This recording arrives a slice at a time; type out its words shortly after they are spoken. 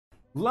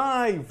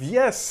Live,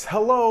 yes,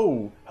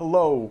 hello,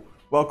 hello.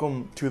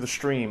 Welcome to the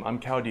stream. I'm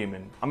Cow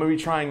Demon. I'm gonna be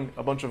trying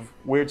a bunch of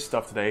weird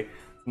stuff today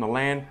from the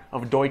land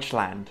of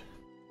Deutschland,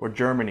 or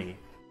Germany,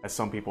 as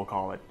some people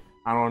call it.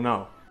 I don't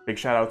know. Big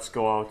shout outs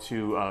go out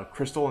to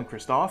Krystal and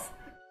Kristof.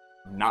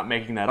 I'm not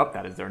making that up,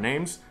 that is their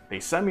names. They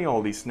sent me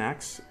all these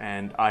snacks,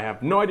 and I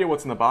have no idea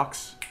what's in the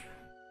box.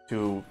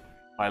 God,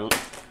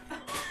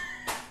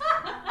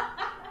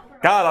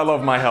 I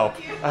love my help.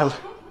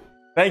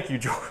 Thank you,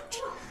 George.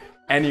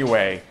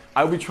 Anyway,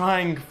 I'll be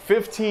trying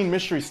 15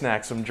 mystery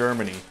snacks from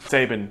Germany.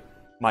 Sabin,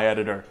 my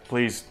editor,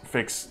 please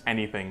fix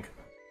anything.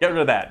 Get rid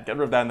of that. Get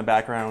rid of that in the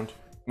background.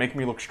 Make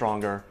me look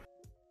stronger.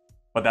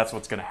 But that's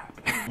what's gonna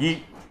happen.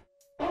 Yeet.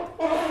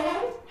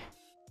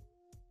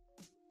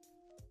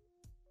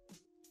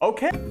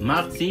 Okay.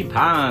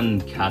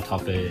 Marzipan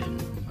Kartoffeln.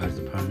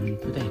 Marzipan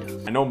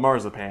potatoes. I know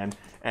marzipan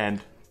and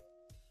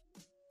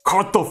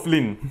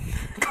Kartoffeln.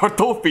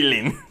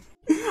 Kartoffeln.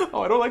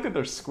 Oh, I don't like that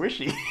they're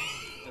squishy.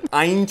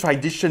 Ein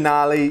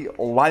traditionale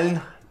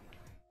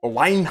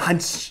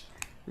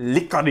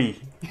Weinhandslickery.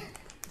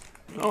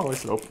 Oh,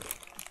 let's hope.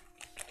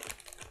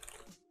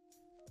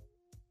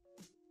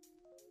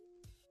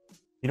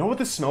 You know what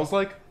this smells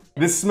like?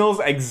 This smells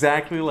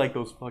exactly like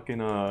those fucking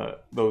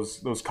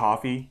those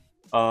coffee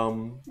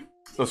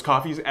those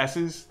coffee's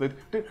S's.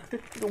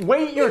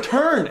 Wait your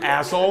turn,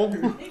 asshole.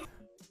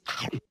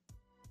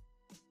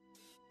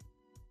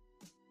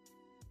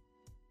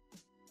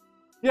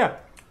 Yeah.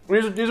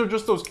 These are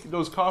just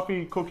those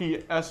coffee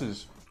cookie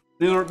S's.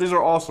 These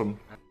are awesome.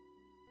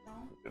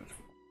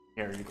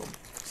 Here you go.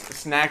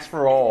 Snacks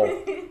for all.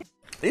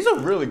 These are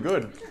really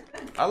good.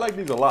 I like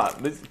these a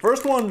lot. This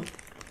first one's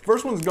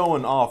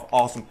going off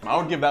awesome. I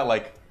would give that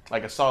like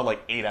a solid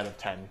 8 out of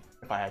 10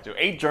 if I had to.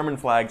 8 German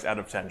flags out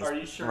of 10. Are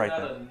you sure right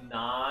not there. a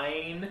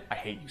 9? I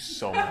hate you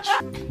so much.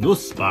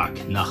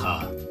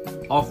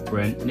 Nussbackknacker.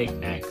 Off-brand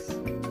knickknacks.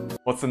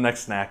 What's the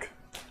next snack?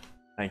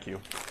 Thank you.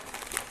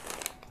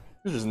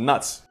 This is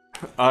nuts.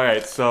 All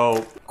right,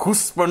 so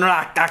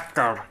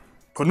Knusperknacker.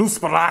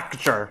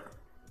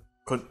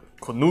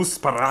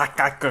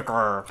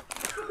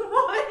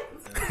 What?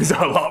 These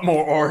are a lot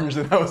more orange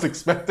than I was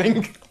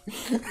expecting.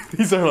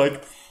 These are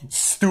like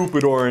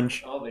stupid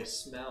orange. Oh, they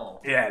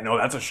smell. Yeah, no,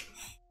 that's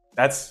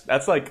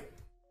like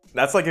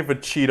if a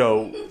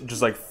Cheeto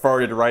just like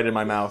farted right in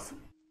my mouth.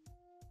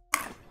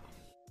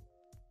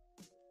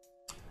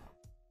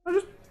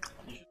 You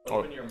should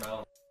open your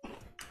mouth.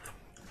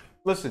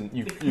 Listen,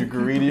 you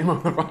greedy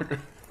motherfucker.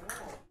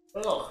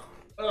 Ugh.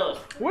 Ugh.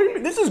 What do you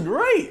mean? This is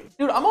great,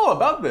 dude. I'm all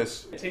about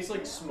this. It tastes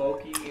like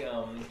smoky,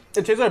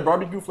 It tastes like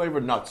barbecue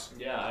flavored nuts.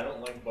 yeah, I don't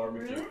like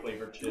barbecue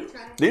flavored chips.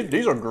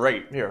 These are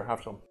great. Here,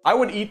 have some. I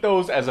would eat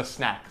those as a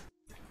snack.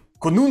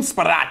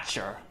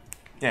 Knusperknacker.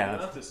 You Yeah.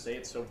 don't have to say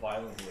it so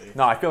violently.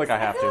 No, I feel like I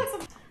have to.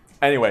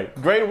 Anyway,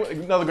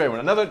 another great one.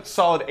 Another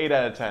solid 8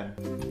 out of 10.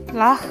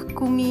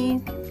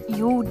 Lachgummi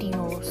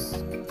Jodinos.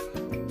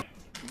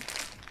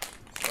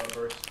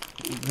 Starburst.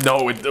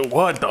 No,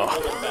 what the?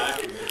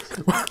 Back in this.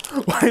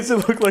 Why does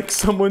it look like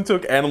someone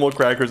took animal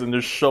crackers and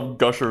just shoved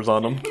gushers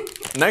on them?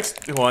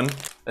 Next one,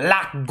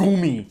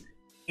 Lachgummi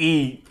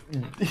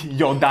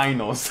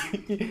Jodinos.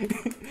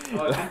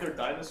 Oh, I think they're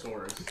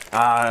dinosaurs.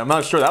 I'm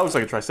not sure. That looks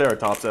like a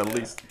triceratops at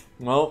least.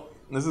 Well,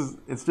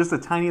 it's just a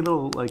tiny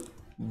little like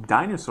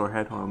dinosaur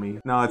head, homie.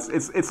 No,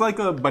 it's like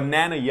a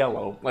banana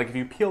yellow. Like if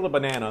you peel the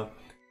banana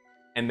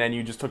and then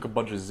you just took a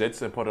bunch of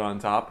zits and put it on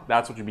top,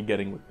 that's what you'd be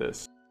getting with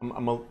this.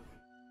 I'm a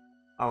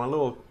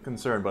little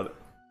concerned, but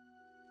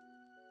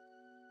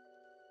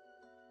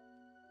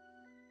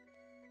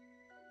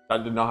I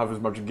did not have as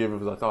much give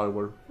as I thought it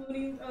would.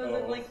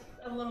 Oh, like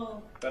a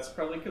little. That's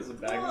probably because the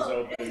bag was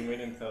open and we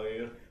didn't tell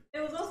you. It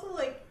was also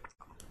like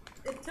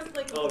it took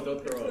like Oh, a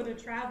don't week or throw so up. to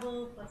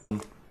travel. Plus,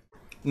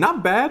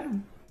 Not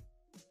bad.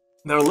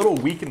 They're a little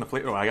weak in the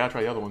flavor. Oh, I gotta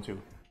try the other one too.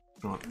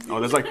 Oh,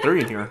 there's like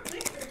 3 in here.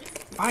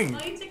 Fine.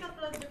 oh, you take out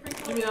the different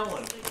colors. Give me that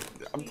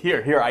one.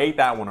 Here, I ate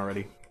that one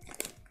already.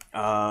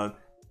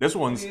 This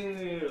one's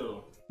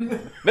Ew.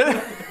 this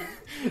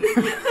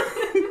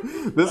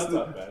That's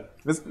not bad.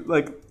 this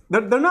like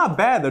they're not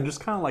bad. They're just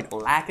kind of like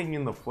lacking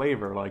in the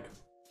flavor. Like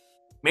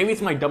maybe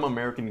it's my dumb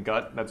American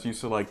gut that's used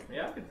to like.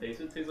 Yeah, I can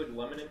taste it. It tastes like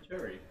lemon and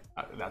cherry.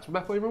 That's what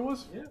that flavor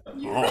was. Yeah.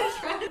 Oh.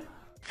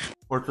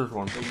 What's this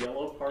one? The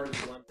yellow part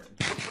is lemon.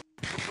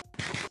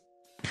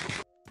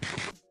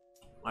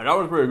 That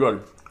was pretty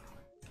good.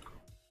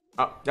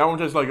 That one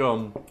tastes like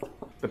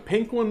the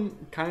pink one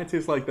kind of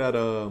tastes like that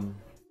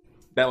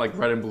that like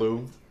red and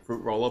blue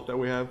fruit roll up that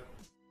we have.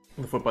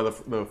 The fruit by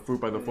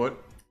the foot.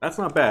 That's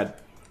not bad.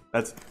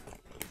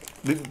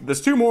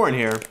 There's 2 more in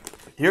here.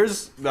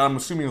 Here's that I'm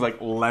assuming is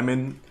like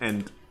lemon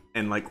and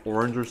like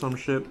orange or some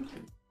shit.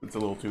 It's a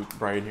little too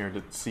bright in here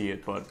to see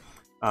it, but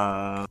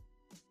oh,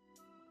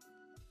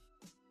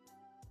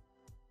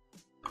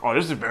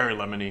 this is very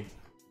lemony.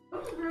 Oh,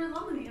 it's very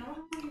lemony. I don't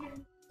know how you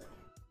can.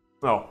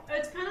 No.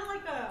 It's kind of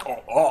like a.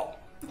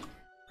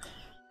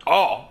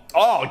 Oh,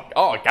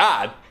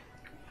 God.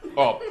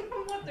 Oh,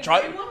 What, the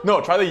try green one?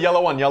 no, try the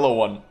yellow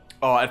one.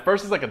 Oh, at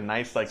first it's like a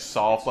nice, like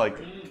soft, like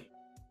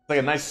like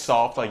a nice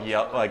soft like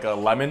like a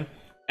lemon,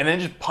 and then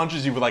it just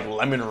punches you with like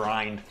lemon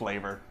rind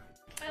flavor.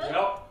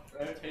 Yep.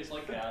 It tastes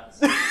like cats.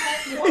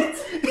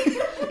 What?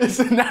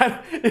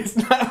 It's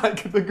not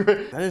like the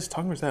great. That is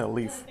tongue or is that a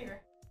leaf?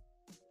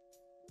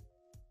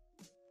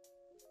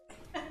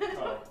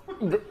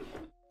 Oh.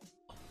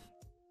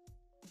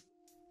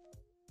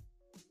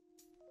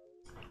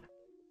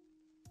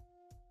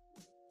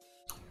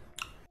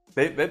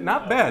 They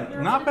not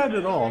bad, not bad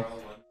at all.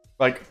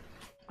 Like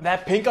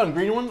that pink on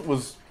green one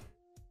was.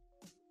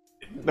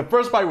 The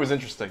first bite was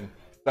interesting.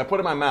 I put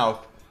it in my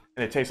mouth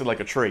and it tasted like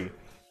a tree,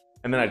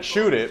 and then I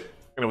chewed it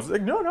and it was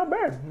like no, not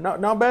bad,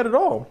 not bad at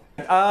all.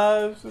 6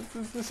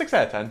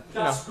 out of 10. You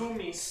know,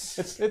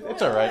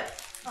 it's all right.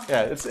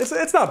 Yeah,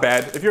 it's not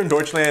bad. If you're in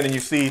Deutschland and you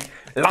see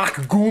Lach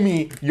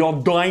Gumi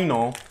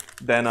Jordino,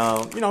 then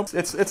you know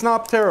it's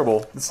not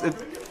terrible.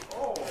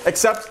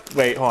 Except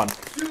wait, hold on.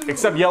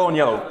 Except yellow and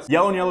yellow.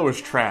 Yellow and yellow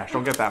is trash.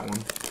 Don't get that one.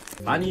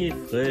 Bunny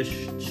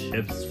frisch,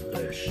 chips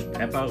frisch,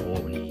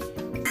 pepperoni.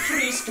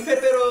 Frisk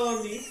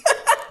pepperoni.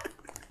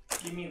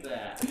 Give me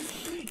that.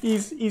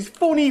 He's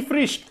funny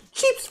frisch,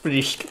 chips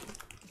frisch,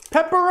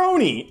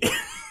 pepperoni.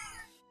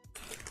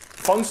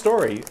 Fun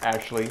story,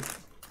 actually.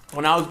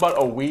 When I was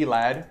about a wee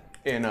lad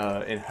in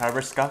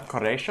Hrvatska,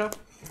 Croatia,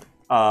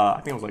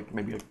 I think I was like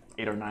maybe like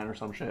 8 or 9 or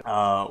some shit.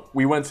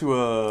 We went to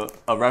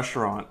a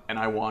restaurant and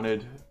I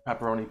wanted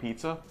pepperoni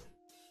pizza.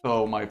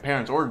 So my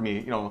parents ordered me,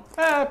 you know,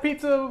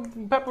 pizza,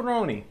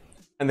 pepperoni.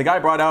 And the guy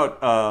brought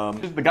out,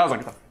 the guy was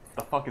like,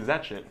 the fuck is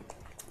that shit?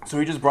 So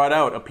he just brought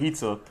out a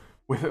pizza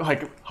with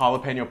like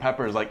jalapeno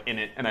peppers like in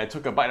it. And I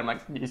took a bite, I'm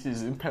like, this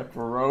isn't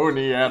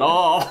pepperoni at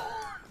all.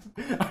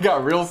 I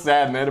got real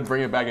sad and they had to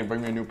bring it back and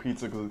bring me a new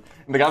pizza. And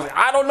the guy was like,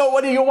 I don't know,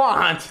 what do you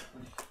want?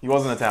 He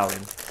wasn't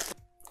Italian.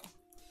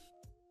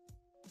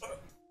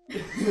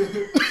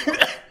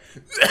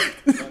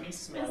 Let me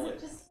smell it.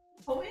 Just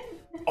potent?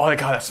 Oh my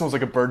god, that smells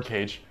like a bird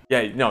cage.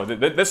 Yeah, no,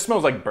 this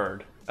smells like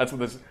bird. That's what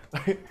this.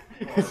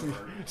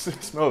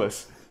 Smell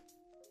this.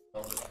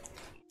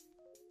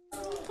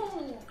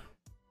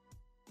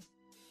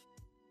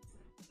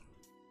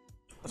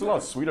 That's a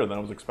lot sweeter than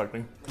I was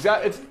expecting. It's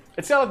got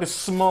like the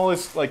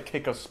smallest like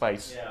kick of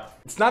spice. Yeah.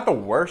 It's not the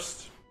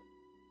worst.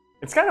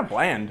 It's kind of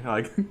bland.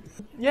 Like,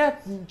 yeah,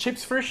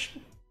 chips frisch,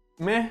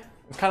 meh.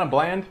 It's kind of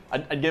bland.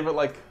 I'd give it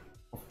like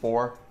a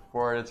 4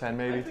 out of 10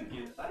 maybe. I think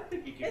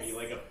you could be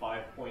like a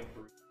 5.3.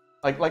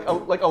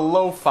 Like a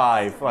low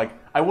 5. Like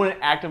I wouldn't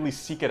actively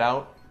seek it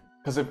out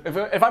because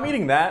if I'm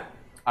eating that,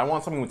 I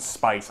want something with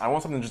spice. I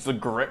want something just to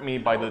grip me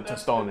by the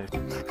tostones.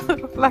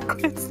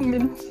 Lakritz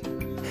mint.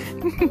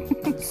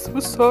 So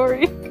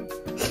sorry.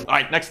 All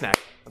right, next snack.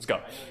 Let's go.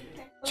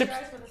 Chips.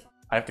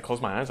 I have to close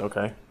my eyes.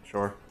 Okay,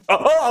 sure.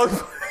 Oh!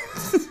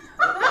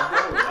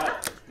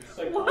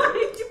 Why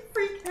did you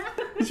freak out?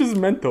 It's just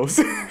Mentos.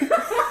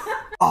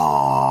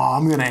 Oh,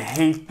 I'm gonna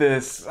hate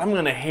this. I'm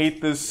gonna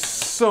hate this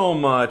so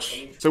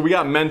much. So we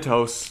got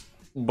Mentos,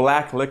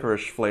 black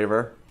licorice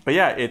flavor. But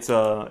yeah, it's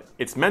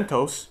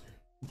Mentos,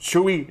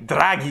 chewy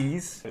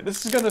Draghies.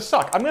 This is gonna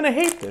suck. I'm gonna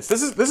hate this.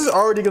 This is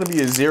already gonna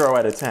be a 0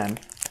 out of 10.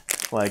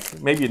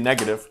 Like maybe a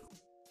negative.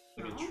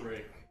 Like a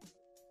trick.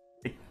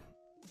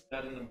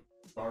 That in a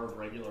bar of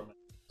regular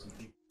Mentos and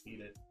people eat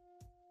it.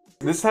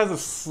 This has the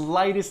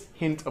slightest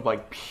hint of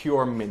like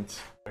pure mint.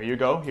 There you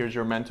go. Here's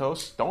your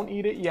Mentos. Don't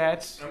eat it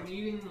yet. I'm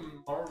eating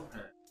the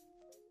Marvin.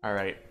 All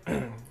right. 3,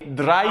 2,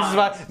 1.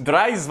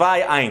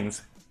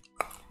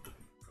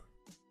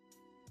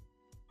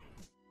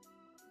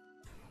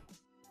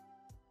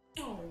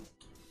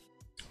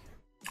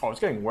 Oh, it's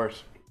getting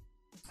worse.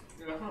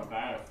 Yeah, that's not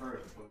bad at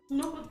first. But...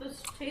 No, but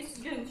this taste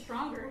is getting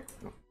stronger.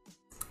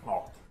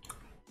 Oh.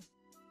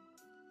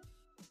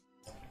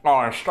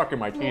 Oh, it's stuck in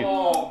my teeth.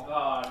 Oh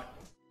god.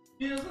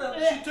 She doesn't have.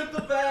 She took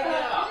the bag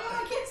out.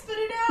 I can't spit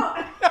it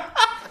out.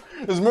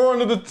 There's more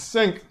under the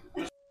sink.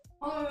 Oh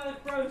my god,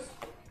 it's gross.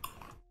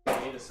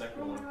 I ate a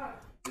second Oh my one. god.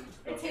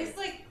 It tastes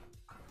like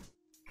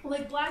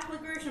black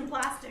licorice and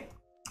plastic.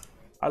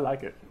 I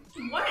like it.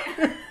 What?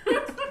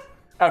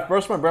 At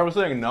first, my brain was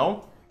saying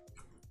no,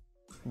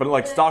 but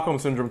like Stockholm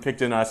syndrome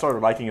kicked in, and I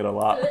started liking it a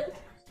lot.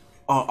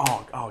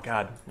 Oh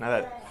god! Now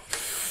that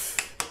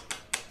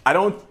I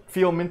don't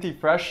feel minty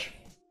fresh,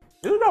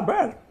 these are not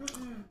bad.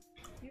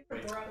 These are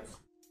gross.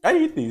 I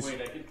eat these.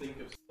 Wait, I can think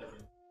of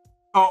something.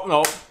 Oh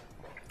no,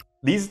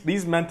 these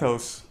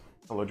Mentos.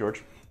 Hello,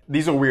 George.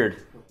 These are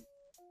weird.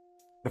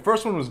 The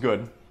first one was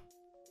good.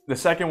 The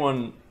second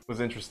one was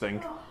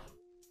interesting.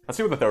 Let's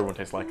see what the third one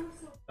tastes like.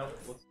 No,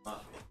 let's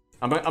not.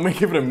 I'm gonna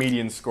give it a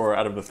median score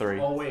out of the 3.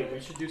 Oh wait, we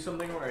should do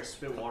something where I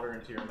spit water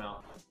into your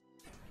mouth.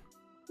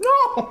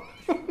 No,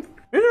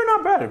 these are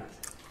not bad.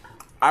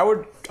 I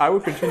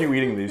would continue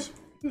eating these.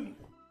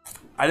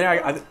 I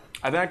think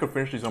I could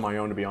finish these on my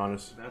own, to be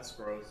honest. That's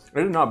gross.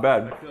 These are not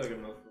bad. I feel like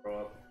I'm gonna throw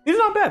up. These are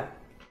not bad.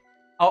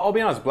 I'll be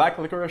honest. Black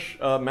licorice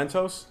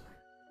Mentos,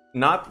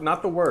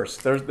 not the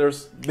worst. There's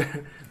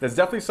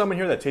definitely some in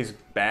here that tastes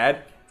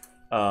bad,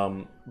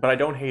 but I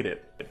don't hate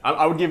it.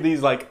 I would give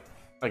these like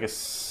a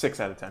 6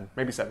 out of 10,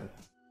 maybe 7.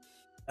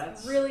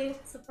 That's really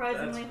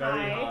surprisingly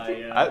very high.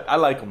 Yeah. I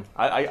like them.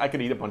 I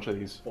could eat a bunch of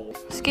these.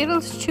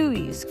 Skittles,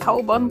 Chewies,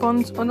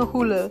 Kaubonbons und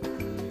Hule.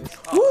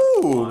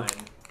 Ooh! Fine.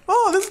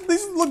 Oh,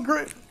 these look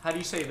great. How do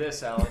you say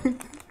this, Alan?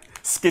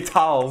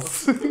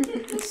 Skittles.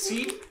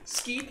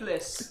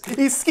 Skeetless.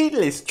 It's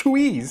Skittles,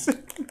 Chewies.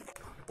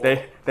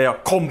 They are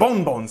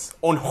bonbons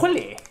on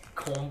hole.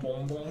 Corn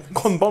bonbon.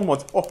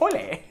 Bonbons on hole.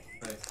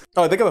 Nice.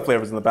 Oh, they got the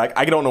flavors in the back.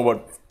 I don't know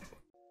what.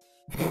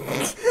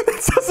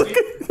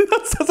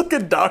 that sounds like a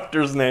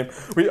doctor's name.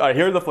 Alright,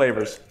 here are the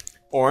flavors.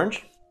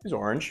 Orange is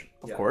orange,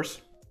 of course.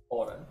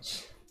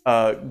 Orange.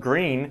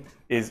 Green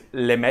is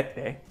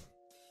limette.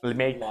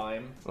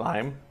 Lime.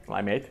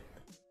 Limeade.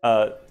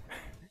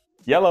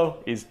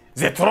 Yellow is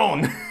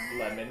citron.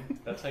 Lemon.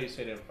 That's how you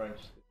say it in French.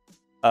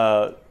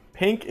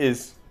 Pink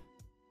is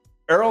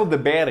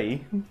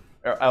elderberry.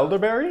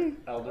 Elderberry?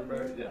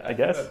 Elderberry? Yeah, I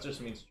guess. That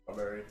just means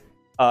strawberry.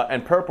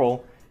 And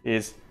purple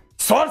is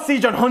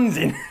sausage and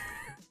Hunsin.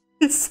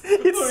 Let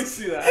me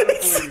see that. I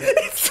don't believe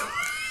it.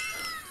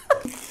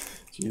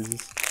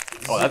 Jesus.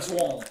 Oh,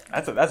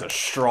 that's a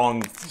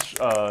strong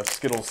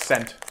Skittles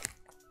scent.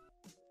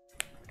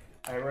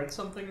 I read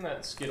something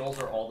that Skittles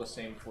are all the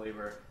same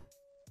flavor.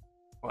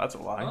 Well, that's a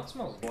lie. Oh, that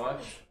smells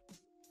watch.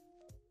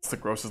 It's the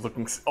grossest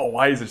looking. Oh,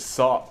 why is it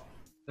soft?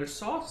 They're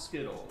soft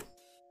Skittles.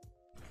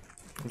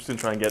 I'm just gonna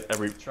try and get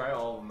every. Try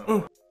all of them.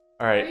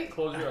 All right.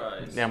 Close your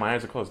eyes. Yeah, my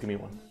eyes are closed. Give me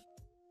one.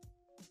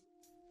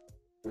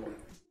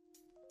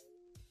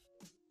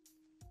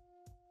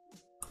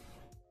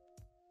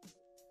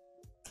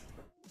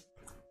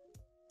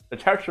 The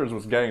texture is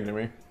what's getting to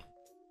me.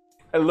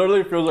 It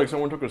literally feels like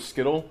someone took a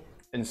Skittle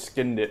and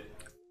skinned it.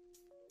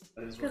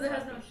 Because it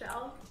has no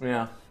shell.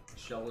 Yeah.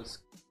 Shell is.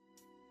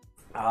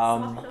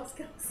 Soft shell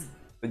Skittles.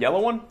 The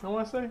yellow one, I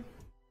want to say.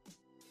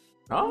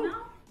 Oh. No?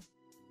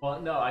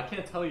 Well, no, I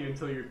can't tell you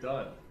until you're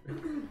done.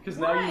 Because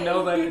now you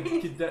know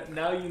that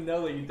now you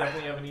know that you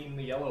definitely haven't eaten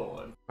the yellow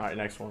one. All right,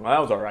 next one. Well, that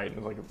was all right. It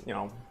was like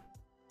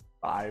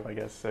 5, I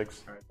guess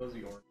 6. All right, those are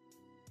yours.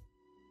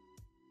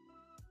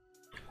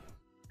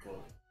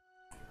 Cool.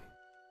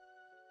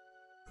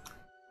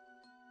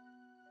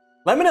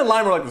 Lemon and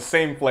lime are like the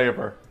same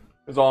flavor.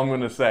 Is all I'm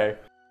gonna say.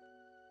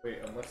 Wait,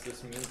 unless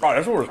this means. Oh,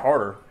 this one was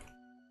harder.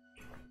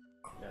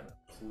 Yeah,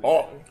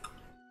 no,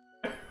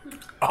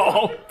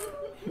 Oh,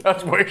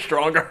 that's way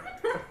stronger.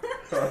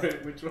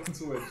 Alright, which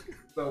one's which?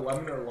 The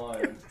lemon or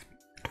lime?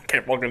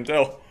 Can't fucking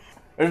tell.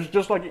 It's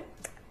just like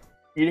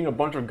eating a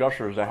bunch of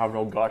gushers that have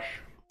no gush.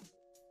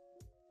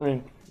 I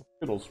mean,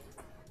 Skittles.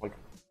 Like,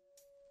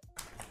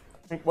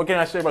 what can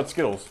I say about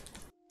Skittles?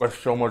 There's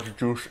so much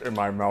juice in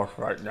my mouth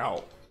right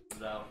now.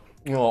 No.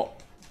 You know,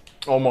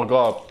 oh my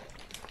god.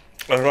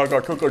 It's like I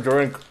took a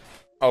drink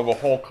of a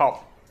whole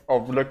cup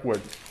of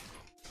liquid.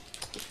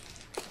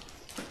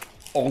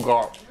 Oh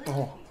god.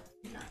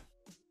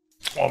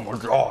 Oh, my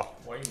god.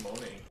 Why are you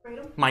moaning?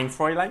 Mind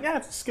Freud, like, yeah,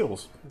 it's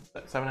Skittles.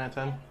 7 out of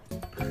 10.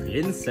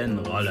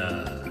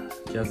 Prinzenrolle.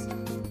 Just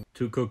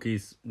 2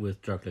 cookies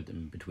with chocolate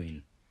in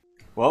between.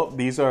 Well,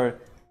 these are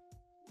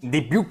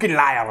the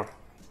Buchenleier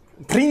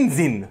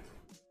Prinzen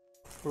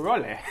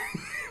Rolle.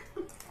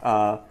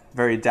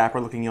 Very dapper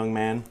looking young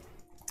man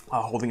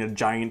holding a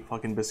giant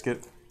fucking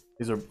biscuit.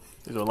 These are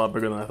a lot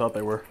bigger than I thought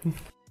they were.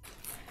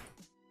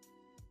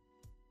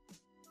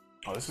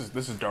 Oh, this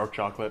is dark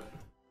chocolate.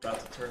 About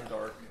to turn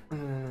dark.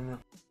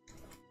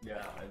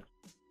 Yeah.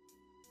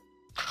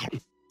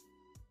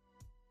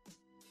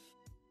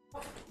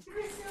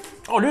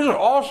 Oh, these are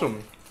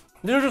awesome.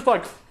 These are just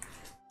like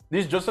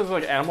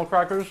like animal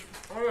crackers.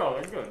 Oh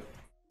yeah, they're good.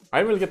 I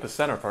didn't really get the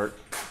center part.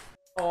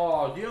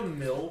 Oh, do you have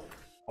milk?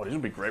 Oh, these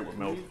would be great with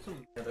milk.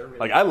 Yeah, they're really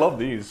Like, I love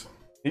these.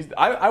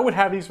 I would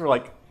have these for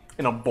like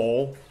in a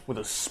bowl with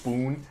a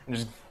spoon and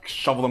just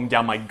shovel them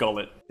down my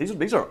gullet.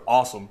 These are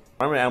awesome.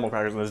 I remember animal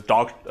crackers and there's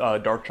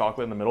dark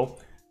chocolate in the middle.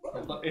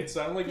 It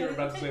sounded like you were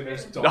about to say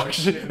there's dog, Dog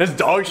shit. There's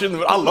dog shit in the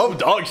middle. I love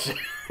dog shit.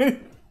 10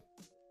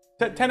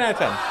 out of 10. 9 out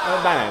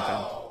of 10.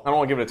 I don't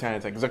want to give it a 10 out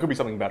of 10 because there could be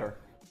something better.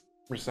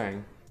 I'm just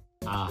saying.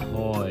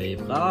 Ahoy,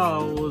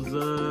 Brause.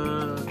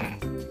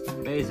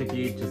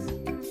 Basically just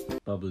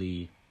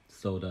bubbly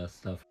soda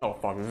stuff. Oh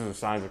fuck, this is a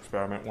science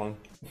experiment one.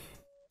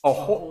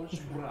 Oh,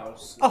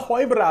 Brause.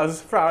 Ahoy,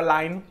 Brause,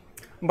 Fraulein.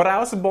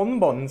 Brause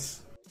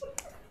bonbons.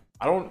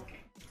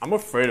 I'm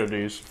afraid of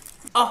these.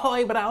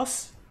 Ahoy,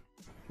 Brause.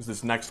 Is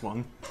this next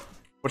one?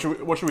 What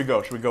should we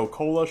go? Should we go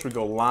cola? Should we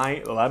go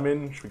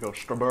lemon? Should we go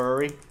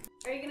strawberry?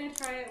 Are you gonna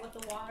try it with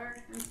the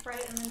water and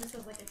Sprite and then just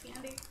as like a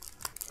candy?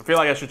 I feel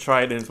like I should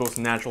try it in its most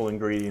natural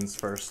ingredients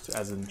first,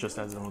 as in just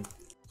as on.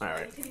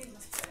 Alright. You could use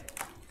the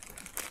Sprite.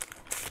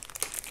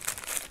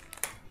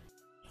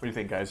 What do you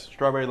think, guys?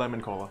 Strawberry,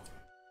 lemon, cola.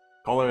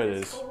 Cola it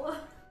is. Cola.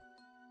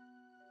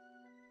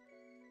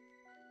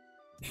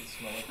 You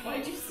smell it.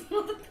 Why'd you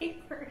smell the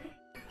paper?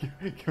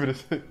 Give it a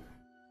sip.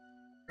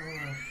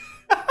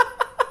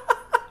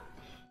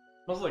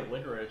 Smells like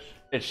licorice.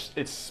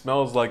 It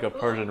smells like a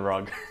Persian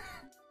rug.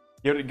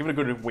 Give it a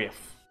good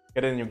whiff.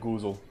 Get it in your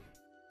goozle.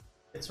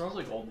 It smells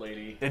like old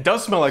lady. It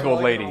does smell like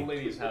old lady. An old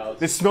lady's house.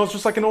 This smells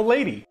just like an old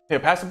lady. Here,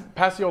 pass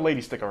the old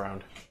lady stick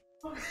around.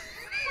 Are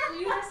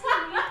you asking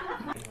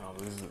me? Oh,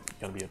 this is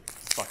gonna be a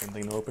fucking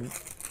thing to open.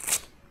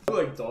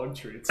 Like dog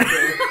treats.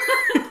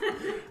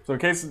 So in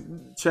case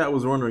chat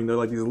was wondering, they're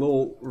like these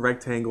little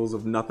rectangles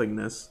of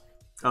nothingness.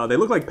 They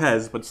look like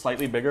Pez, but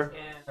slightly bigger.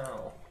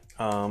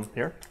 Ew.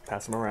 Here,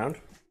 pass them around.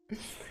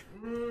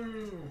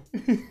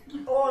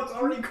 Oh, it's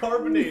already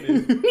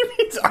carbonated.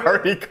 It's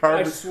already I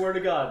carbonated. swear to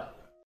God.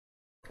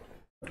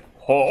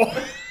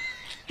 Oh.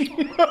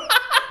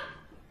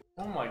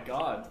 Oh my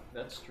God,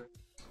 that's true.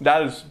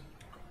 That's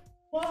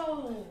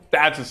Whoa.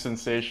 a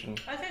sensation.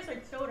 That tastes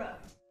like soda.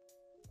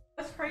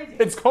 That's crazy.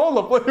 It's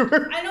cola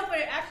flavor. I know, but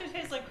it actually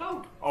tastes like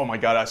Coke. Oh my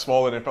God, I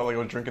swallowed it and felt like I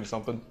was drinking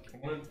something.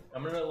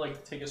 I'm gonna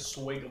like take a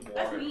swig of That's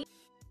water. me.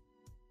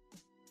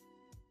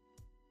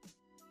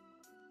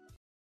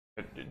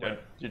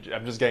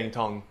 I'm just getting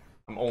tongue.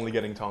 I'm only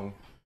getting tongue.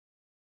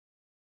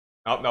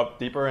 Nope, nope,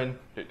 deeper in.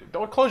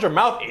 Don't close your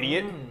mouth,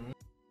 idiot.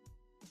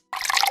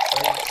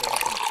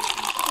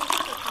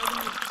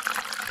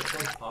 It's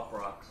like Pop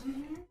Rocks.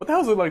 What the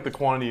hell is it like the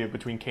quantity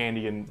between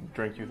candy and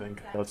drink, you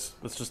think? Let's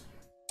just...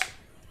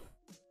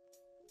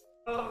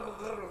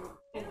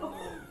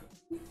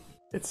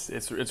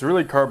 It's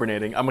really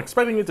carbonating. I'm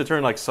expecting it to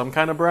turn like some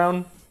kind of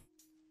brown.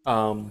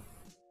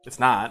 It's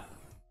not.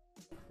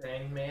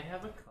 They may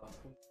have a cup.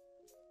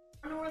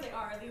 I don't know where they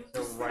are.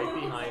 They're right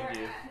behind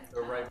you.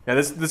 They're right. Yeah,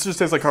 this just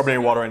tastes like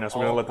carbonated water right now, so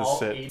I'm gonna let this all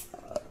sit. 8.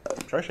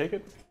 Should I shake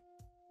it?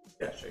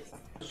 Yeah, shake it.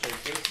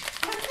 Shake this.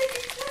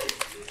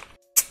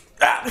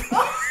 Ah!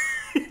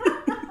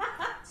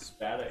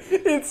 Spat at you.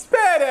 It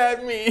spat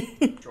at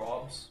me!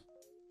 Drops.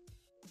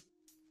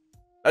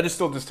 That just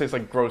still just tastes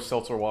like gross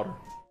seltzer water.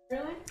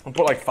 Really? I'll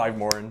put like 5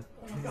 more in.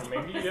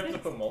 Maybe you have to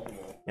put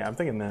multiple. Yeah, I'm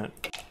thinking that.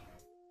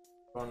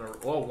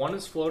 Well, one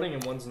is floating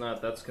and one's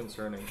not. That's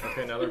concerning.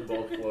 Okay, now they're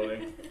both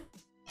floating.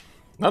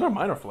 None of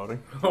mine are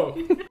floating. Oh.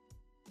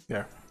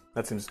 Yeah,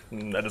 that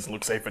doesn't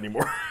look safe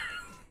anymore.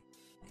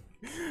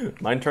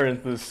 Mine turned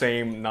into the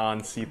same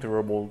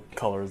non-see-throughable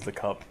color as the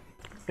cup.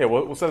 Yeah,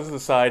 we'll set this to the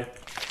side.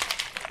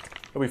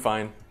 It'll be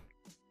fine.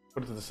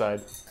 Put it to the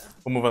side.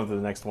 We'll move on to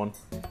the next one.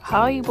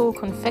 Haribo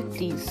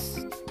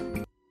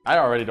Confettis. I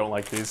already don't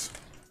like these.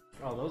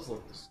 Oh, those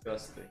look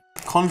disgusting.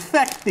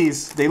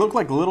 Confettis. They look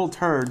like little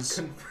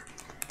turds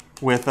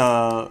with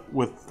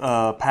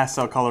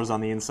pastel colors on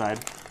the inside.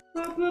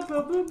 Don't do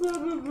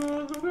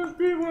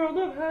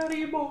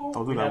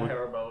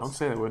that. Don't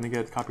say that. We're gonna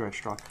get copyright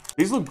struck.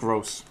 These look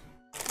gross.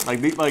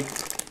 I've been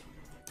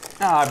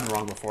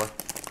wrong before.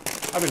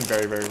 I've been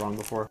very, very wrong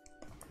before.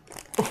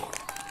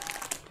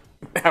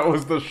 That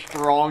was the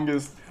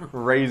strongest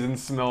raisin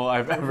smell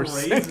I've ever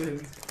seen.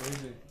 Raisin.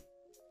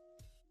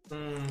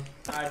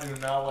 I do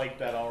not like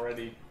that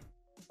already.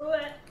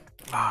 What?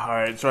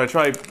 Alright, so I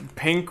try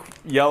pink,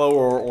 yellow,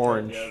 or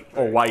orange. Yeah,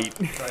 or white.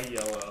 Try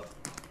yellow.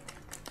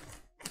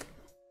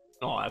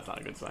 Oh, that's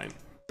not a good sign.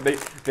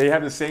 They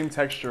have the same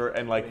texture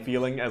and like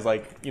feeling as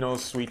like, you know,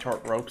 sweet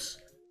tart ropes.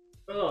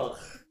 Ugh.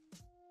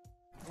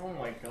 Oh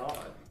my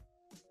God.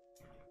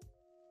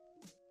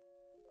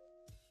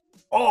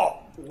 Oh!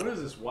 What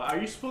is this? Are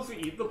you supposed to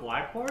eat the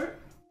black part?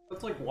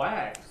 That's like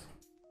wax.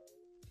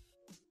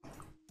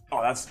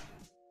 Oh, that's...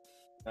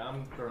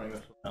 I'm throwing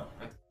this one out.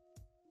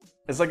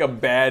 It's like a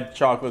bad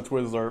chocolate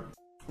Twizzler.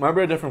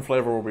 Maybe a different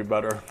flavor will be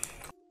better.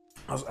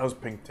 How's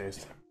pink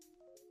taste?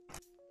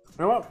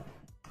 You know what?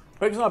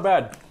 Pink's not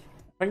bad.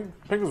 Pink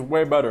is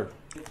way better.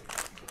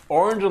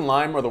 Orange and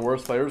lime are the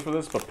worst flavors for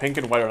this, but pink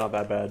and white are not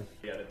that bad.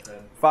 3 out of 10.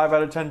 5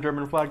 out of 10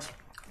 German flags.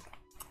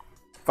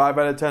 5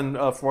 out of 10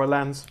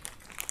 Fräuleins.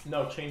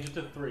 No, change it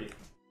to 3.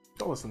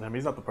 Don't listen to him.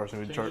 He's not the person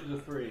who's in Change charge. it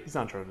to 3. He's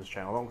not in charge of this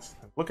channel. Don't listen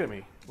to him. Look at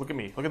me. Look at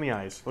me. Look in the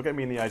eyes. Look at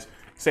me in the eyes.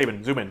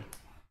 Sabin, zoom in.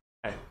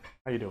 Hey,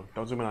 how you doing?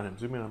 Don't zoom in on him.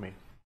 Zoom in on me. How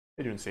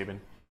you doing, Sabin?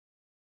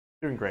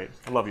 Doing great.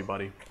 I love you,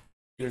 buddy.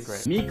 Doing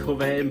great.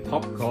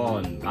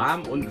 Mikrowellen-Popcorn,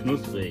 warm und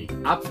knusprig,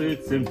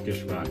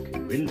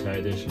 Apfel-Zimt-Geschmack, Winter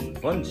Edition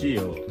von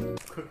Gio.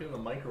 Cook it in the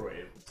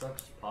microwave. It's not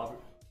just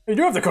pop. You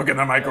do have to cook in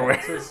the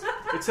microwave.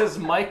 It says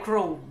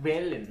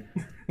Mikrowellen.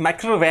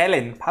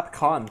 Mikrowellen,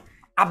 Popcorn,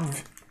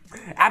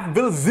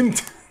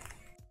 Apfelzimt.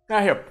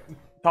 Now here,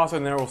 toss it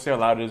in there. We'll see how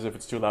loud it is. If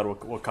it's too loud,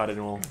 we'll cut it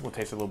and we'll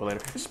taste it a little bit later.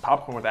 It's just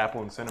popcorn with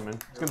apple and cinnamon.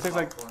 It's gonna taste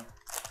like.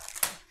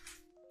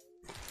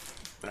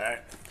 All right.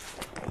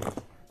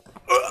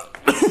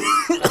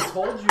 I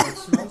told you it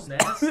smells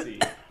nasty.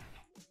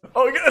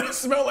 Oh, you gotta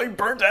smell like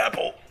burnt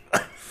apple.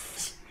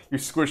 You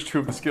squished 2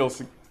 of the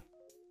skills.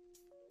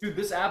 Dude,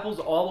 this apple's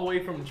all the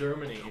way from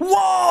Germany.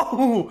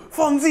 Whoa!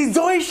 Von Sie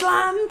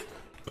Deutschland?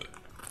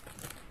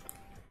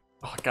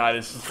 Oh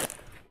god,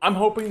 I'm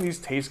hoping these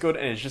taste good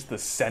and it's just the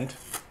scent.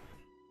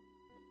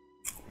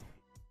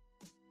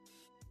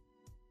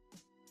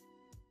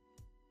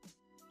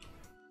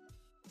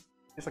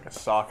 It's like a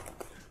sock.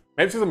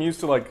 Maybe it's because I'm used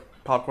to like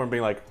popcorn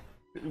being like,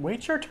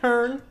 wait your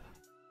turn.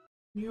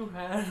 You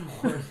had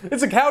one.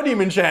 It's a cow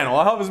demon channel.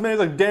 I'll have as many as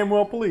I damn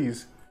well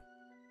please.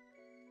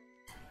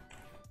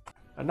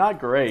 Not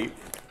great.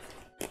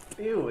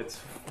 Ew, it's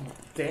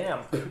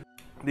damp.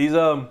 These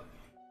Oh.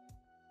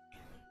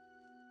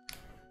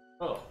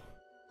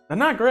 they're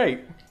not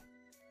great.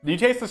 Do you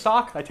taste the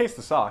sock? I taste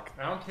the sock.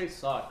 I don't taste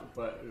sock,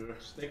 but they're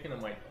sticking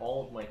to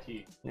all of my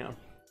teeth. Yeah.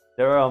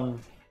 They're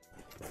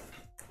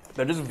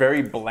just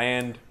very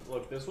bland.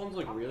 Look, this one's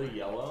like really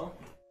yellow,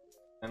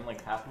 and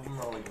like half of them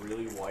are like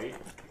really white.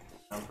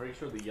 I'm pretty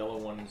sure the yellow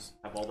ones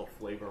have all the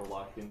flavor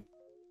locked in.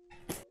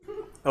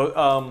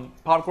 Oh,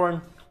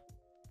 popcorn.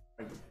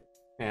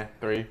 Yeah,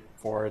 3,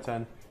 4 out of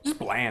 10. Just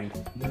bland.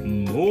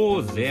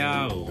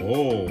 Moser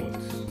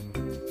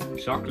Rot.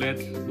 Chocolate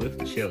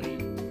with chili.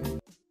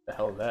 The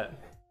hell is that?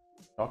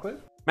 Chocolate?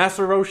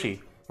 Master Roshi,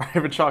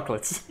 private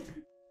chocolates.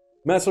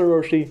 Master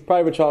Roshi,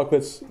 private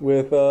chocolates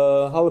with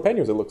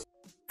jalapenos, it looks.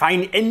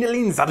 Fein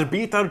Endelin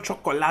Zarbeter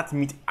Chocolate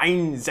mit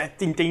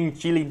einsättigen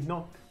Chili.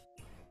 No.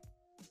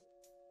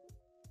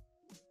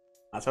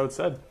 That's how it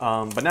said.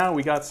 But now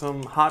we got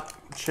some hot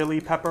chili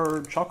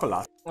pepper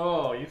chocolate.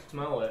 Oh, you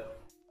smell it.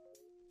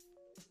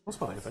 I don't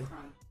smell anything.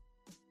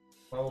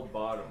 Smell the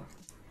bottom.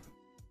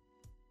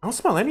 I don't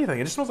smell anything.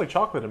 It just smells like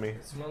chocolate to me.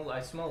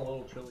 I smell a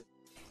little chili.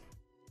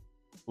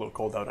 A little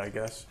cold out, I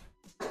guess.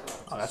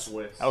 Oh, that's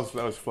Swiss. that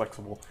was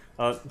flexible.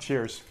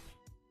 Cheers.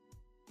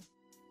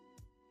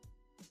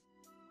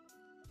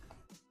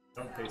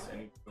 I don't taste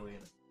any chili in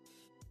it.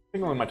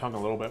 Tingling my tongue a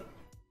little bit.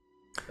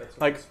 That's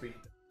Like- sweet.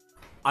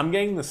 I'm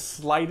getting the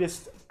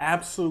slightest,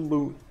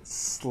 absolute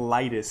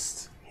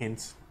slightest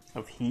hint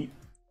of heat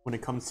when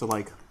it comes to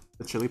like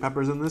the chili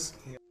peppers in this.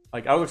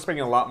 Like I was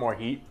expecting a lot more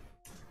heat,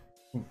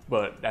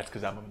 but that's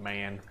because I'm a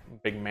man,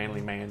 big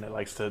manly man that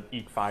likes to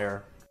eat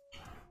fire.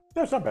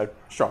 Yeah, it's not bad.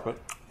 It's chocolate.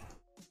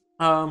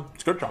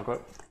 It's good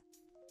chocolate.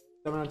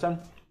 7 out of 10.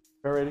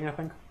 Fair rating, I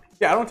think.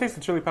 Yeah, I don't taste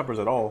the chili peppers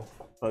at all.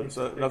 But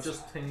It that's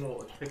just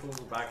tickles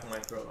the back of my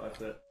throat. That's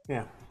it.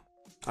 yeah.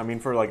 I mean,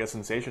 for like a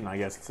sensation, I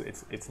guess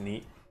it's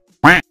neat.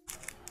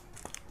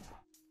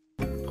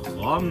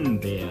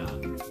 Brombeer.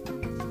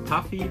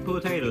 Puffy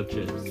potato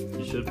chips.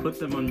 You should put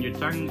them on your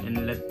tongue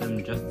and let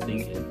them just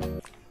sink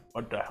in.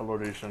 What the hell are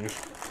these things?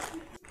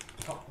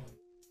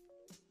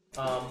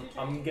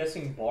 I'm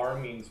guessing bar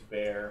means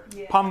bear.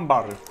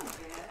 Pambar.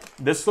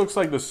 This looks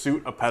like the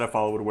suit a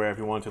pedophile would wear if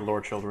he wanted to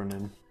lure children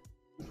in.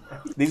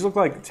 These look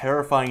like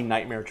terrifying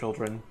nightmare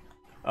children.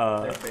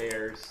 They're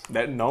bears.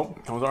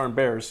 Nope, those aren't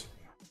bears.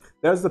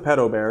 There's the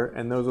pedo bear,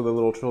 and those are the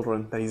little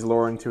children that he's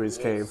luring to his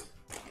cave.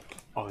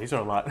 Oh, these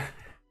are a lot.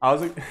 I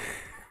was like,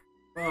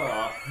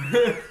 Oh,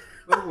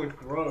 those look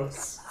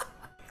gross.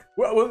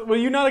 were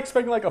you not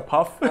expecting like a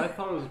puff? I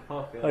thought it was a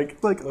puff. Yeah. like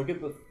Look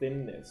at the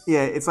thinness.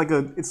 yeah, it's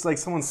like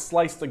someone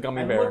sliced a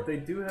gummy And bear. look, they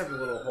do have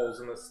little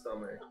holes in the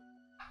stomach.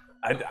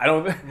 I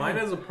don't. Mine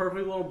has a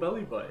perfect little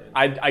belly button.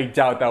 I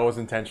doubt that was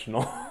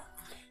intentional.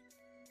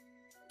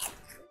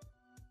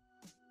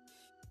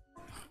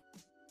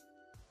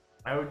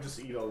 I would just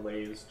eat a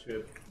Lay's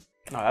chip.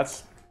 No,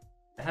 that's.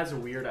 It has a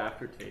weird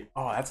aftertaste.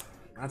 Oh, that's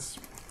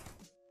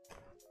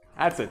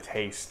a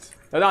taste.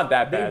 They're not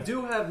that They bad.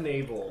 do have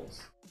navels.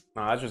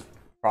 No, that's just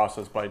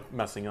processed by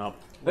messing up.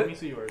 Let me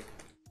see yours.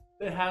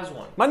 It has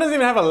one. Mine doesn't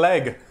even have a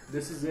leg.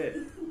 This is it.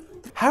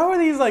 How are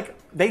these like?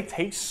 They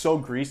taste so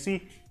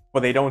greasy, but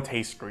they don't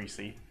taste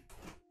greasy.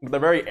 They're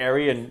very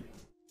airy and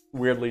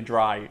weirdly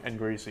dry and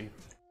greasy.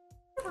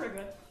 They're pretty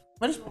good.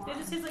 They're just, They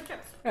just taste like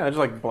chips. yeah, they're just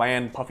like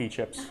bland, puffy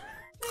chips.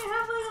 They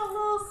have like a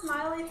little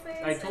smiley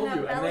face I told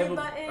and you, a and belly they have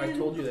button. I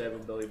told you they have a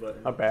belly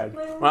button. Not bad.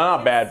 Like, Well, not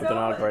it's bad, but they're so-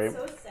 not great. It's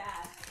so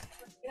sad.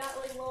 They got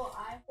like little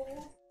eye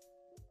holes.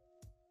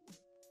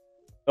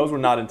 Those were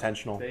not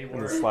intentional They in the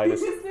were.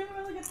 slightest. They have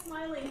really good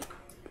smiley.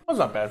 That's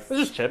not bad. It's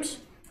just chips.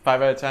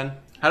 5 out of 10.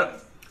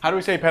 How do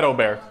we say pedo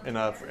bear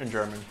in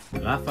German?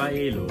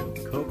 Raffaello.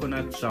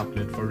 Coconut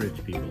chocolate for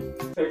rich people.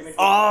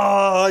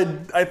 Oh,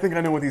 I think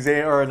I know what these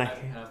are, and I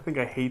think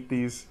I hate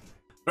these.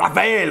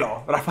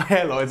 Raffaello!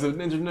 It's a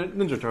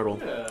Ninja Turtle.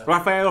 Yeah.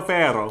 Raffaello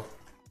Ferro.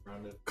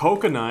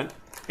 Coconut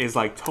is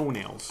like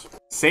toenails.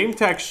 Same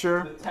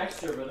texture. The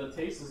texture, but the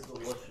taste is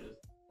delicious.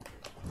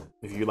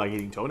 If you like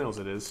eating toenails,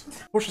 it is.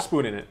 Push a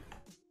spoon in it.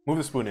 Move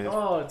the spoon in it.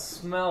 Oh, it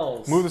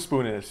smells. Move the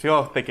spoon in it. See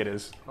how thick it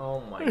is. Oh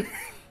my.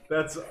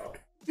 That's.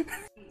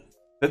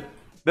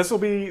 This will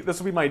be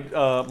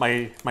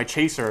my my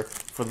chaser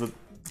for the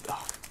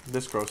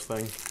this gross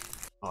thing.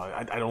 Oh,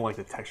 I don't like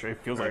the texture.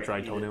 It feels like Alright,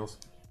 dried eat it. toenails.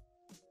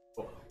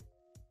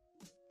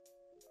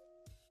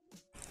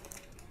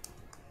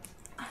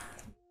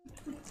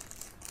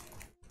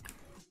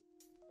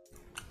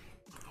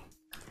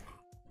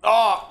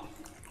 Ah!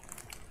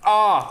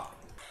 Ah!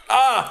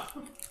 Ah!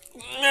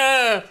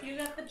 Yeah. You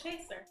got the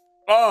chaser.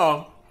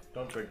 Oh!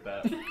 Don't drink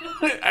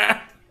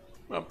that.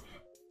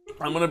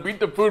 I'm gonna beat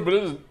the food, but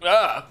this is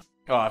ah!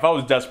 Oh, if I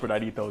was desperate,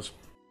 I'd eat those.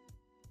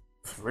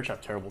 Rich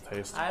have terrible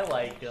taste. I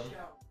like them.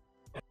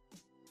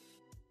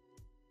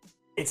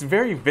 It's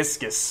very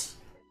viscous.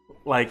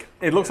 Like,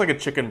 it looks like a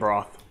chicken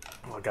broth.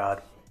 Oh my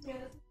god. Yeah.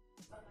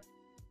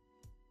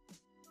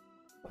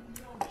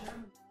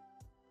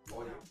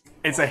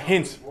 It's a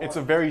hint. It's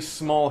a very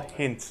small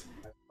hint.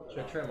 Should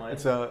I try mine?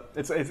 It's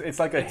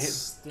like a It hint.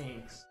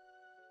 stinks.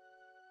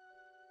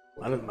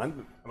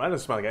 Mine doesn't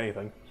smell like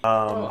anything.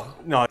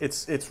 No,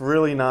 it's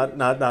really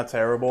not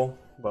terrible,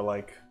 but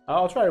like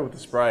I'll try it with the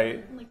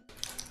Sprite.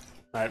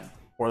 All right,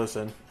 pour this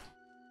in,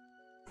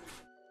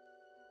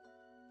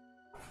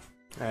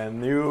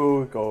 and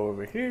you go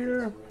over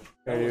here.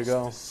 There you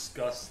go.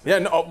 Disgusting. Yeah,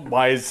 no,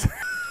 why is?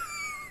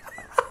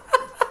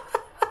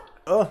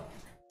 Oh.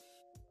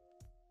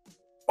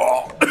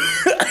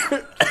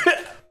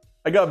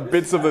 I got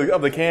bits of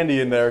the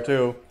candy in there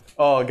too.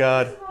 Oh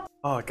god.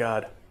 Oh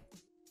god.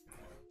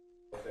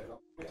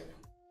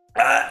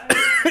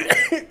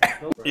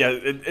 Yeah,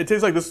 it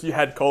tastes like this. You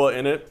had cola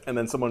in it, and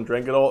then someone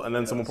drank it all, and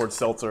then someone poured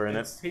seltzer in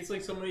it. It tastes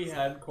like somebody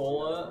had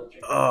cola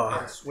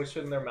and swished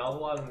it in their mouth a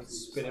lot and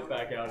spit it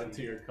back out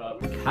into your cup.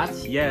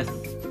 Katjes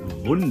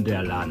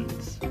Wunderland.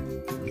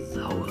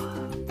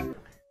 Sauer.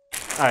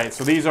 Alright,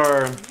 so these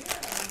are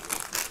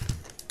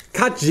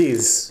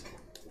Katjes.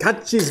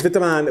 Katjes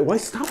Vitamin. Why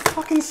stop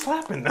fucking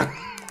slapping them?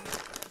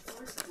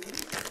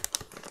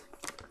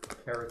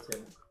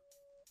 Keratin.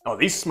 Oh,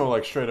 these smell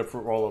like straight up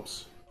fruit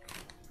roll-ups.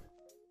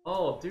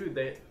 Oh, dude,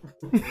 they.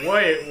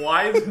 Wait,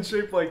 why is it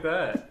shaped like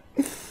that?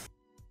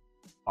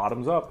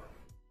 Bottoms up.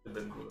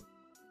 Oh,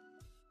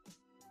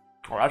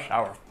 that's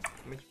sour.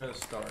 Let me try to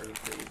start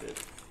what you did.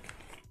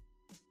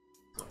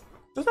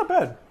 That's not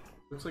bad.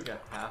 Looks like a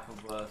half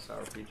of a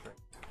sour peach ring.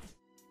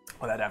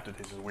 Oh, that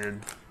aftertaste is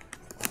weird.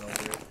 No,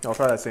 weird. I'll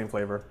try that same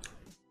flavor.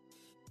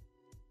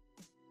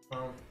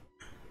 Um,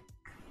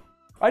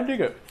 I dig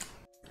it.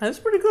 It's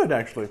pretty good,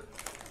 actually.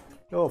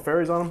 Got little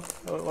fairies on them.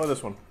 I like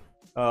this one.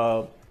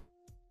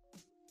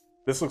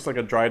 This looks like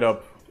a dried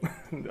up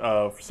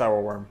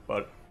sour worm,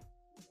 but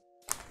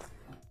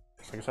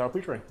it's like a sour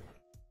peach ring.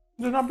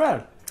 It's not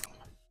bad.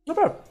 Not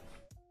bad.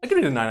 I give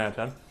it a 9 out of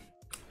 10.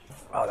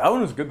 Oh, that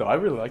one is good though. I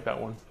really like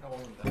that one.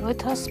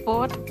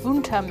 Rittersport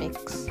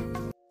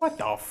Untermix. What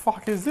the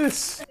fuck is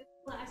this?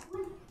 Last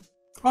one.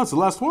 Oh, it's the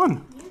last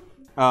one.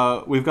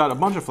 We've got a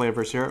bunch of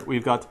flavors here.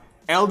 We've got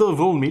Elder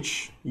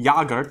Wollmilch,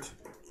 Jagert,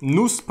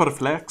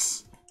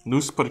 Nussperflex,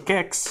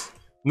 Nussperkeks,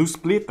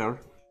 Nusssplitter,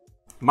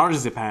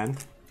 Marzipan.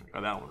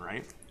 Got that one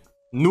right.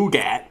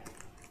 Nougat.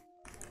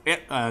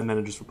 And then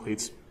it just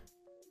repeats.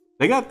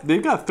 They've got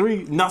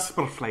 3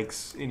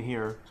 Nussperflakes in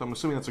here, so I'm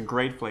assuming that's a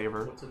great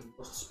flavor.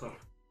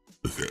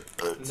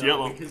 It's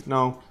yellow.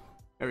 No.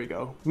 There we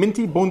go.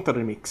 Minty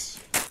Buntermix.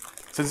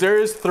 Since there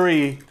is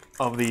 3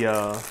 of the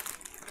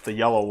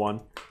yellow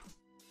one,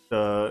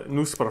 the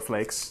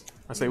Nussperflakes,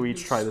 I say we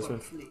each try this one.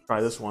 Try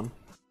this one.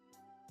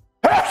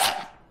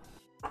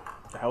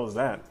 The hell is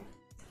that?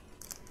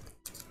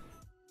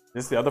 Is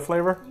this the other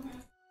flavor?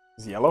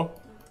 Is it yellow?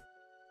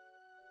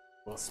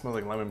 Well, it smells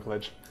like lemon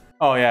pledge.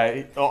 Oh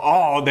yeah.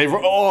 They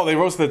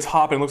roasted the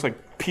top and it looks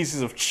like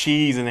pieces of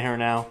cheese in here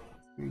now.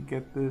 Let me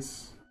get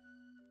this.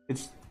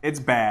 It's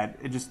bad.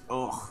 It just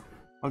ugh.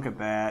 Look at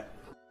that.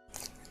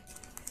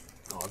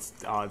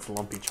 Oh, it's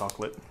lumpy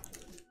chocolate.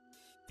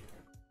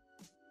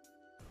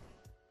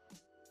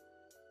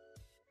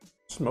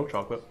 Smoked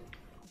chocolate.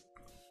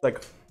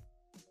 Like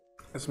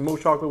it's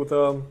smoked chocolate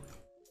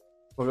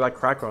with like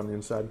cracker on the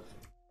inside.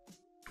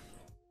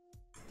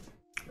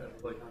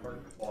 Like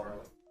crunch bar.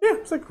 Yeah,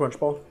 it's like crunch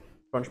bar.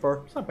 Crunch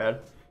bar. It's not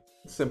bad.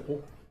 It's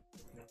simple.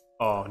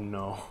 Oh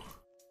no.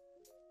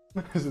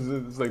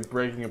 It's like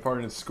breaking apart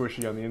and it's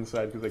squishy on the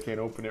inside because I can't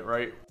open it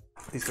right.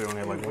 At least I only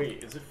have like one.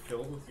 Wait, is it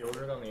filled with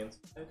yogurt on the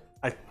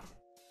inside?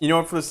 You know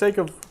what? For the sake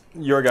of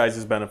your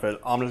guys' benefit,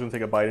 I'm just gonna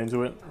take a bite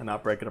into it and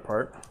not break it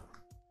apart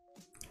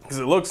because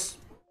it looks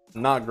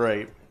not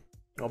great.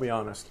 I'll be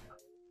honest.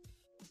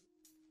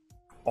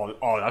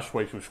 Oh, that's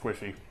way too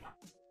squishy.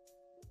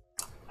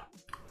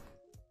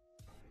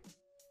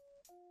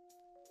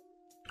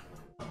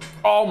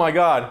 Oh my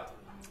god.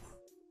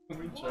 Let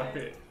me try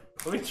it.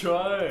 Let me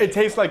try it. It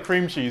tastes like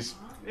cream cheese.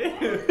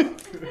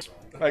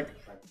 Like.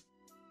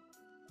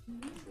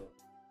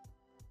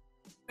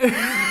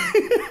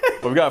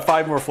 We've got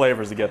 5 more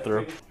flavors to get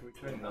through. Can we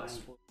try nut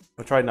split?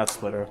 We'll try nut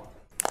splitter.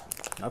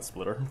 Nut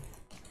splitter.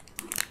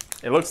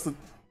 It looks the.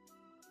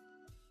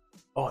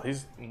 Oh,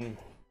 these.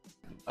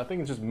 I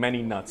think it's just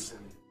many nuts.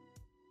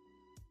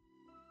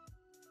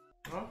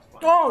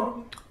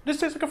 Oh, this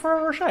tastes like a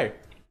Ferrero Rocher.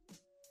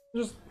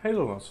 Just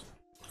hazelnuts.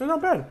 They're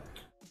not bad.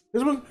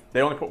 This one,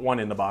 they only put 1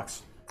 in the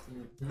box.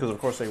 Because of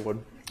course they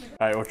would.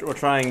 Alright, we're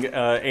trying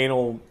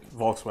anal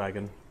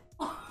Volkswagen.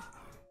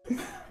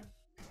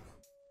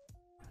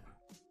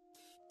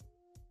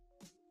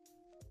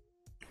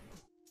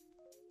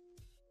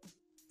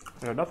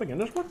 There's nothing in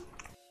this one?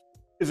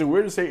 Is it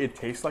weird to say it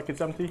tastes like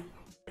it's empty?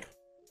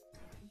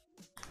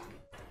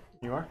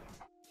 You are?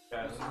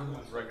 Yeah, this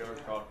is regular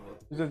chocolate.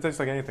 It doesn't taste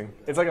like anything.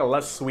 It's like a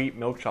less sweet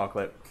milk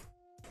chocolate.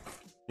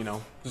 You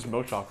know, just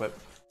milk chocolate.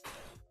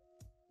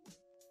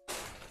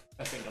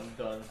 I think I'm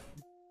done.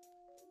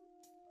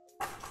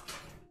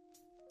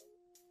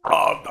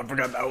 Oh, I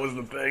forgot that was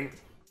the thing.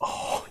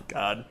 Oh,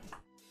 God.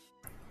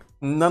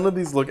 None of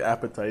these look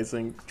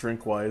appetizing,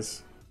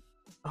 drink-wise.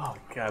 Oh,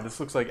 God, this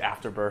looks like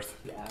Afterbirth.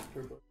 Yeah,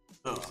 afterbirth.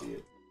 Ugh. See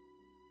it.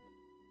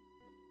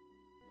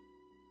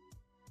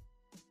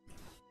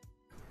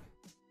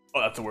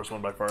 Oh, that's the worst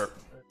one by far.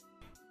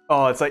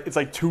 Oh, it's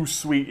like too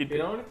sweet. You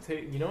know what?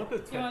 You know what the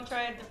Do you want to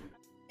try a different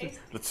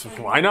taste?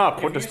 Why not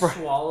put if this? you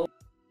swallow,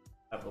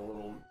 have a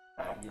little,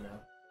 you know.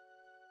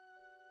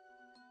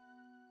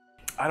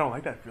 I don't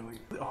like that feeling.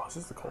 Oh, is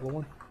this the cola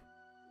one?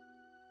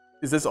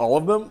 Is this all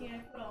of them? Yeah,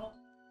 put all.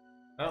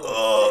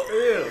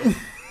 Oh, ew.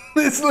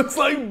 This looks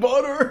like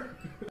butter.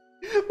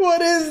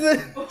 What is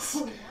this?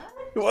 Oh, what?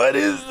 What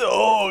is?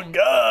 Oh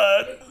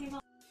God. It came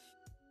out.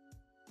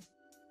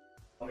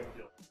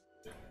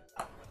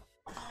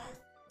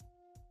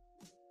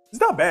 It's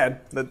not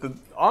bad.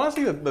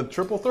 Honestly, the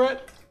triple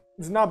threat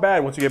is not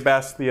bad once you get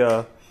past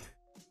the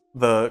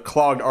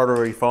clogged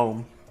artery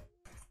foam.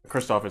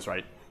 Kristof is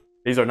right.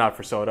 These are not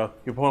for soda.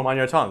 You put them on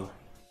your tongue,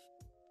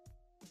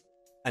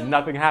 and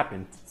nothing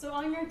happened. So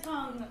on your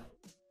tongue,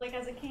 like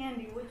as a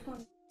candy, which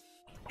one?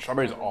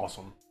 Strawberry is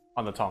awesome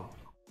on the tongue.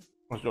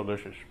 It's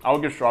delicious. I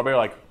would give strawberry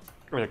like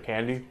a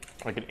candy,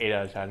 like an 8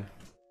 out of 10.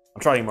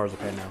 I'm trying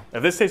marzipan now.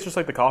 If this tastes just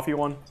like the coffee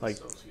one, like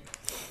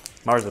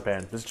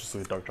marzipan, this is just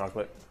like dark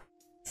chocolate.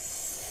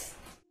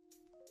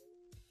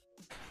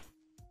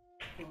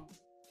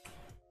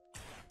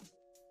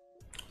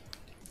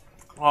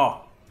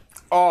 Oh,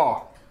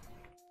 oh,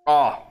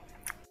 oh.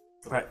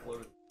 Right.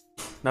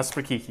 Nuts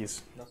for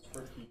kikis. Nuts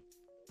for key.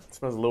 It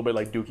smells a little bit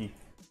like dookie.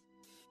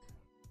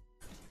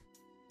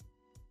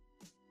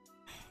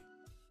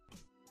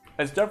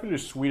 It's definitely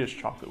the sweetest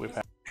chocolate we've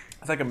had.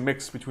 It's like a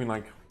mix between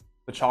like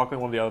the chocolate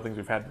and one of the other things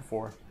we've had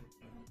before.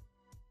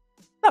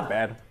 Not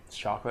bad. It's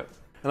chocolate.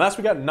 And last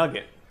we got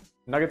nugget.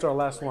 Nuggets are our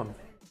last one.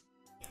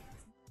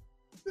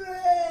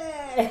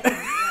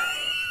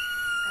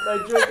 I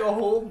drank a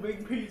whole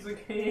big piece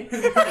of candy.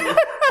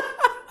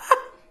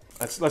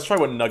 Let's try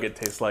what nugget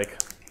tastes like.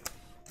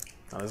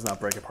 No, this does not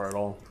break apart at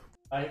all.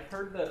 I've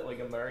heard that like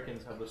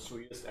Americans have the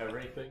sweetest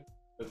everything,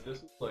 but this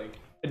is like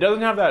It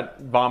doesn't have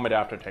that vomit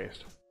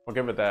aftertaste. I'll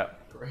give it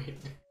that. great.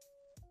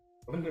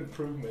 What an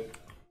improvement.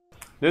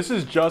 This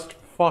is just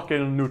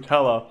fucking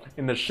Nutella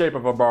in the shape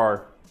of a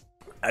bar.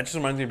 That just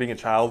reminds me of being a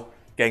child,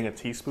 getting a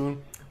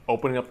teaspoon,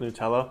 opening up the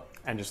Nutella,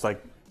 and just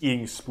like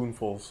eating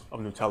spoonfuls of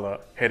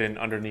Nutella hidden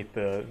underneath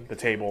the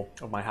table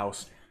of my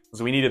house.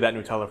 Because we needed that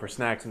Nutella for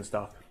snacks and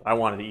stuff. I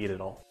wanted to eat it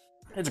all.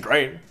 It's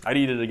great. I'd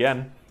eat it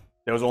again.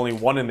 There was only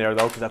one in there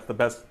though, because that's the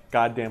best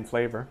goddamn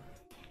flavor.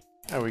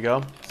 There we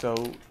go. So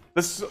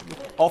this is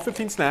all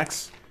 15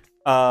 snacks.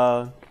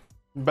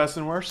 Best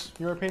and worst,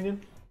 in your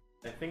opinion?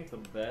 I think the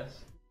best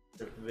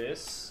is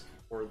this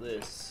or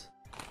this.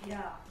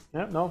 Yeah.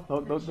 Yeah, no,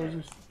 those are,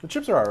 the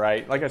chips are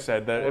alright. Like I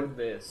said, Or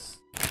this.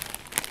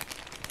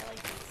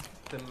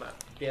 The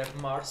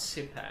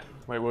marzipan.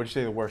 wait, what would you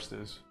say the worst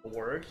is? The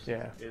worst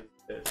Yeah. is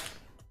this.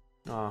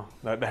 Oh,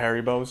 the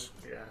Haribo's.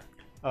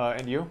 Yeah.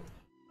 And you?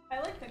 I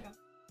like the gum.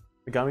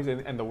 The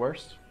gummies and the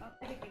worst?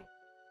 I think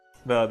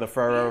The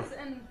Ferrero. these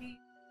and the.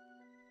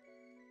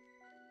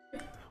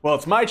 Well,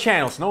 it's my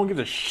channel, so no one gives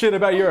a shit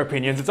about your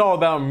opinions. It's all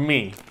about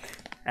me.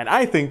 And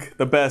I think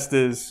the best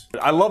is,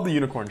 I love the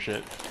unicorn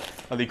shit.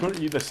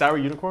 The sour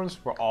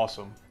unicorns were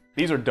awesome.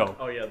 These are dope.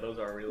 Oh yeah, those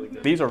are really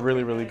good. These are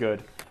really, really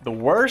good. The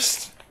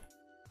worst?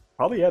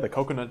 Probably, yeah, the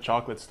coconut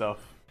chocolate stuff.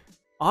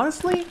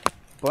 Honestly,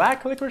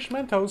 black licorice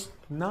Mentos,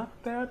 not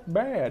that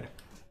bad.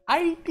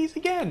 I eat these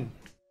again.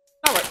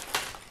 All right.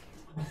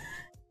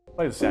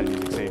 Play the sad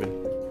music,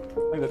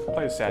 Saban.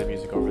 Play the sad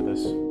music over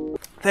this.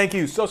 Thank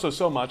you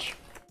so much,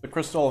 the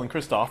Krystal and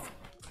Kristof,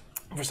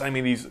 for sending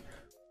me these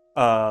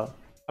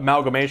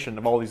amalgamation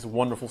of all these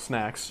wonderful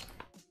snacks.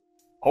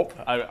 Hope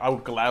I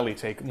would gladly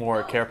take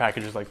more care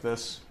packages like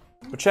this.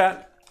 But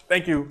chat,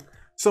 thank you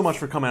so much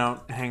for coming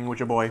out and hanging with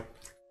your boy.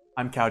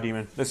 I'm Cow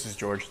Demon. This is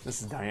George.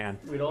 This is Diane.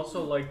 We'd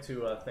also like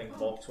to thank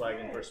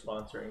Volkswagen for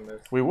sponsoring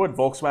this. We would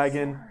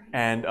Volkswagen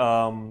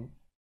and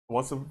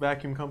what's the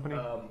vacuum company?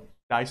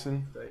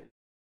 Dyson.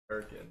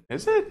 American.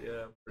 Is it?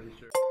 Yeah, I'm pretty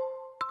sure.